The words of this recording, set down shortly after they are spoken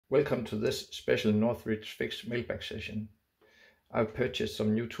Welcome to this special NorthridgeFix mailbag session. I've purchased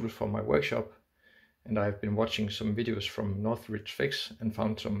some new tools for my workshop and I've been watching some videos from NorthridgeFix and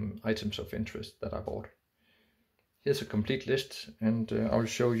found some items of interest that I bought. Here's a complete list and I'll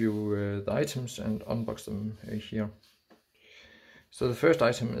show you the items and unbox them here. So the first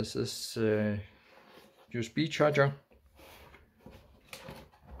item is this USB charger.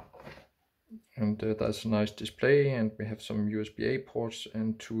 And that's a nice display, and we have some USB-A ports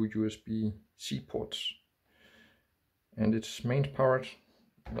and two USB-C ports. And it's mains powered.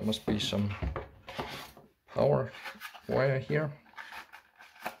 There must be some power wire here.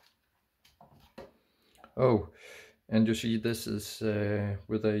 Oh, and you see this is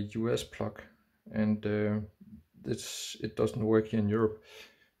with a US plug, and it doesn't work here in Europe.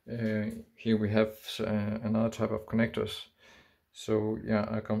 Here we have another type of connectors. So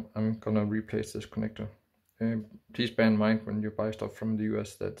yeah, I'm gonna replace this connector. Please bear in mind when you buy stuff from the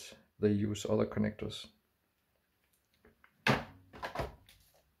US that they use other connectors. The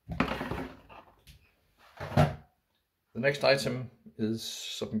next item is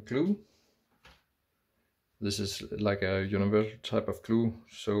some glue. This is like a universal type of glue,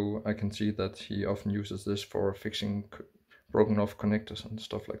 so I can see that he often uses this for fixing broken off connectors and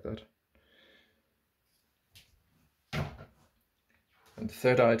stuff like that. And the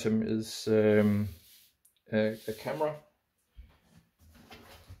third item is a camera.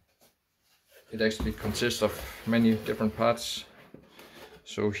 It actually consists of many different parts.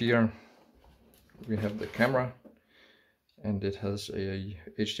 So here we have the camera, and it has a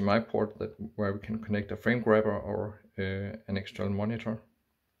HDMI port where we can connect a frame grabber or an external monitor.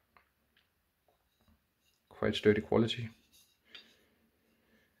 Quite sturdy quality.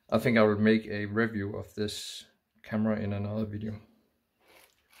 I think I will make a review of this camera in another video.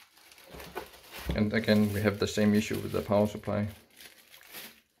 And again, we have the same issue with the power supply.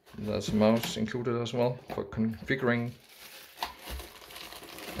 There's a mouse included as well for configuring,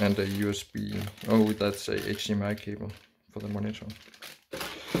 and a USB. Oh, that's a HDMI cable for the monitor.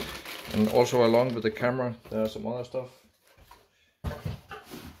 And also along with the camera, there's some other stuff.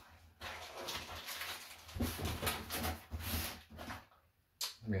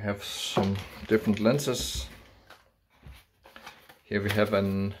 We have some different lenses. Here we have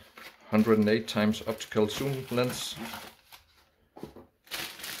an 108 times optical zoom lens.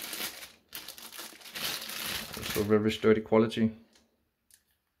 Also very sturdy quality.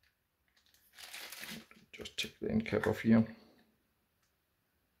 Just take the end cap off here.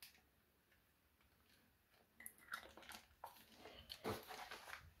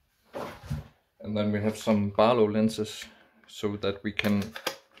 And then we have some Barlow lenses so that we can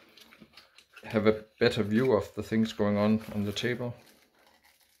have a better view of the things going on the table.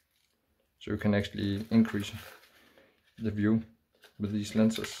 So you can actually increase the view with these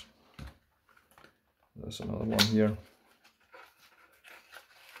lenses. There's another one here.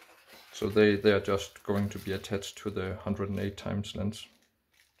 So they are just going to be attached to the 108 times lens.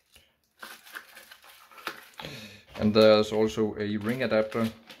 And there's also a ring adapter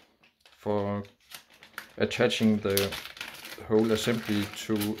for attaching the whole assembly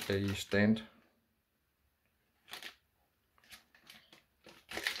to a stand.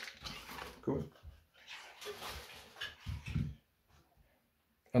 Cool.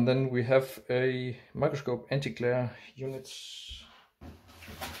 And then we have a microscope anti-glare units.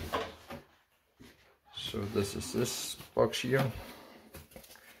 So this is this box here.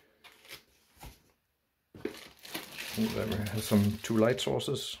 And then we have some two light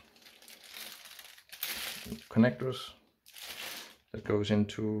sources, connectors that goes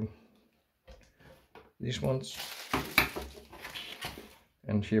into these ones.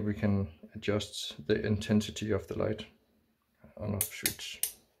 And here we can adjust the intensity of the light on off switch.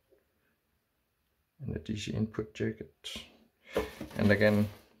 And the DC input jacket. And again,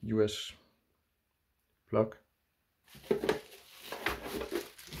 US plug.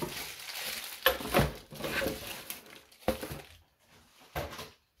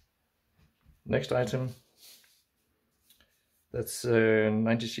 Next item. That's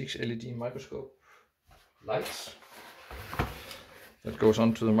 96 LED microscope lights. That goes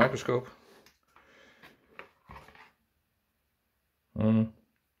onto the microscope.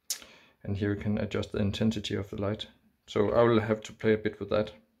 And here you can adjust the intensity of the light. So I will have to play a bit with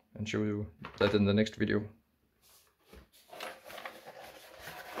that and show you that in the next video.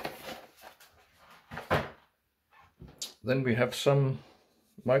 Then we have some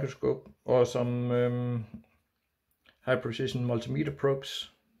microscope or some high precision multimeter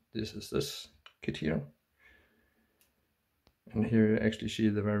probes. This is this kit here. And here you actually see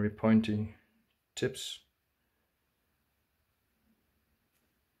the very pointy tips.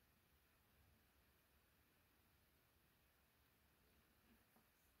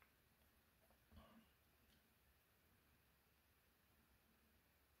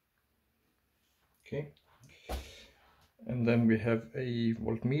 Okay, and then we have a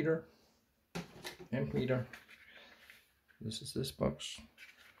voltmeter, amp meter. This is this box.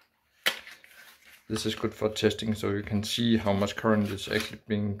 This is good for testing, so you can see how much current is actually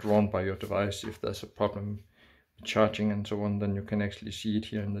being drawn by your device. If there's a problem with charging and so on, then you can actually see it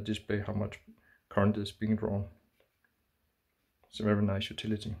here in the display how much current is being drawn. It's a very nice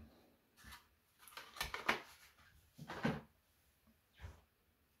utility.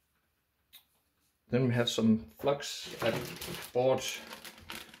 Then we have some flux. I bought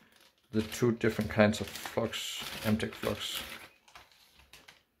the two different kinds of flux, Amtech Flux.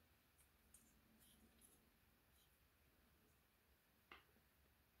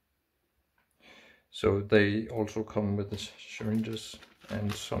 So they also come with the syringes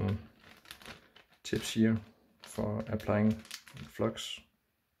and some tips here for applying flux.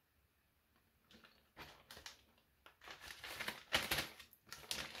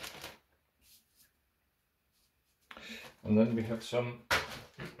 And then we have some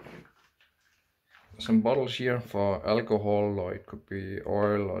bottles here for alcohol, or it could be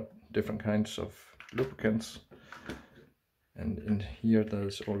oil or different kinds of lubricants. And in here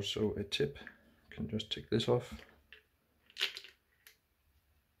there's also a tip. You can just take this off.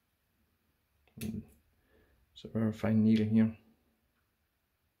 It's a very fine needle here.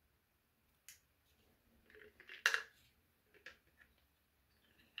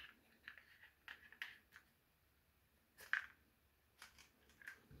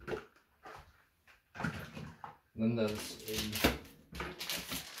 Then there's a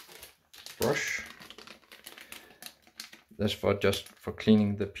brush. That's just for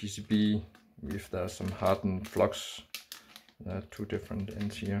cleaning the PCB if there's some hardened flux. There are two different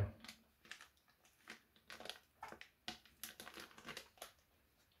ends here.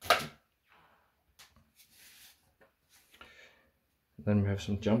 Then we have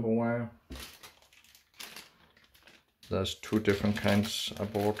some jumper wire. There's two different kinds I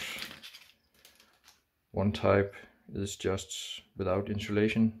bought. One type is just without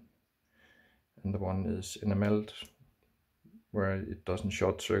insulation, and the one is enameled, where it doesn't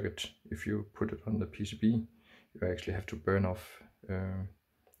short circuit. If you put it on the PCB, you actually have to burn off the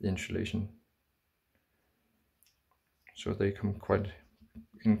insulation. So they come quite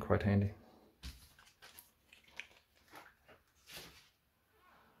handy.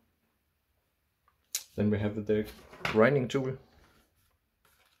 Then we have the grinding tool.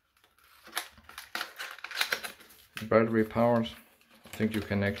 Battery powered. I think you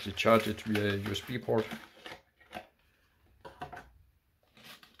can actually charge it via a USB port.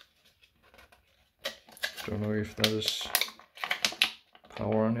 Don't know if there is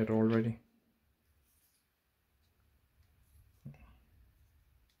power on it already.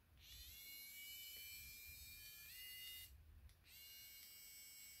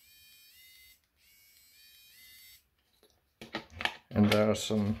 And there are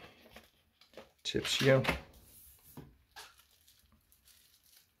some tips here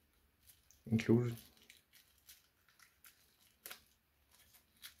included.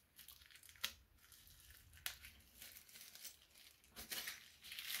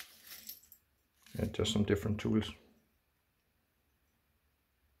 And just some different tools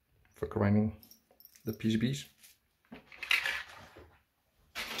for grinding the PCBs.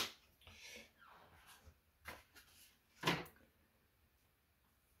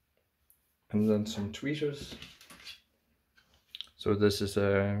 And then some tweezers. So this is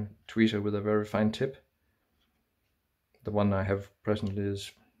a tweezer with a very fine tip. The one I have presently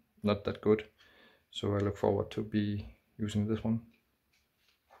is not that good, so I look forward to be using this one.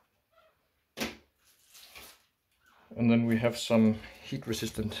 And then we have some heat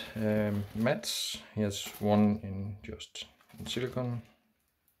resistant mats. Here's one in silicone.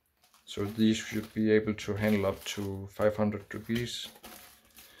 So these should be able to handle up to 500 degrees,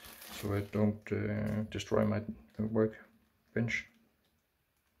 so I don't destroy my workbench.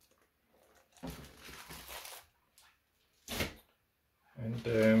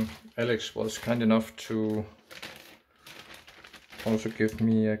 And Alex was kind enough to also give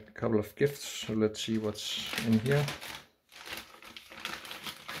me a couple of gifts, so let's see what's in here.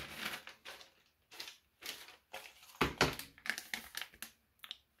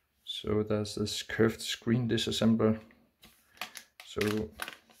 So there's this curved screen disassembler, so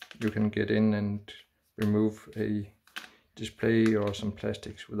you can get in and remove a display or some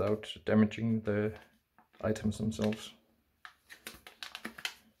plastics without damaging the items themselves.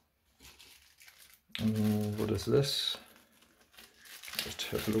 And what is this? Just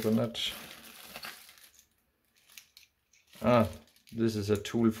have a look on that. This is a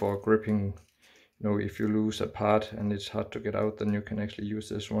tool for gripping. You know, if you lose a part and it's hard to get out, then you can actually use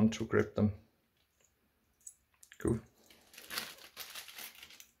this one to grip them. Cool.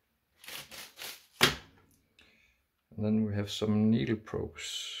 And then we have some needle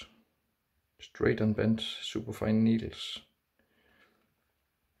probes. Straight and bent, super fine needles.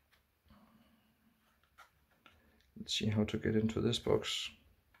 Let's see how to get into this box.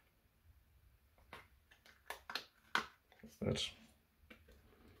 That's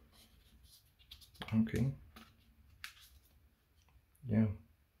okay. Yeah,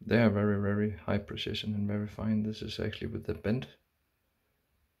 they are very, very high precision and very fine. This is actually with the bent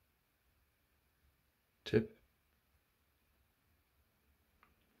tip.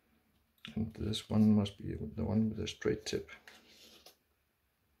 And this one must be the one with the straight tip.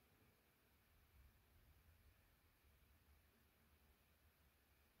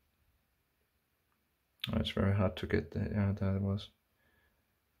 Oh, it's very hard to get there. Yeah, there it was.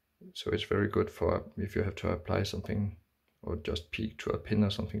 So it's very good for if you have to apply something or just peek to a pin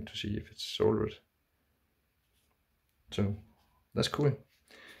or something to see if it's soldered. So that's cool.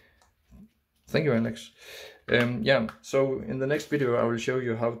 Thank you, Alex. Yeah, so in the next video I will show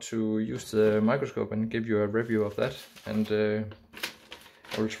you how to use the microscope and give you a review of that, and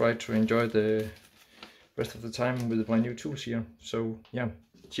I will try to enjoy the rest of the time with my new tools here. So yeah,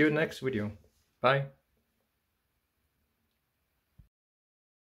 see you in the next video. Bye.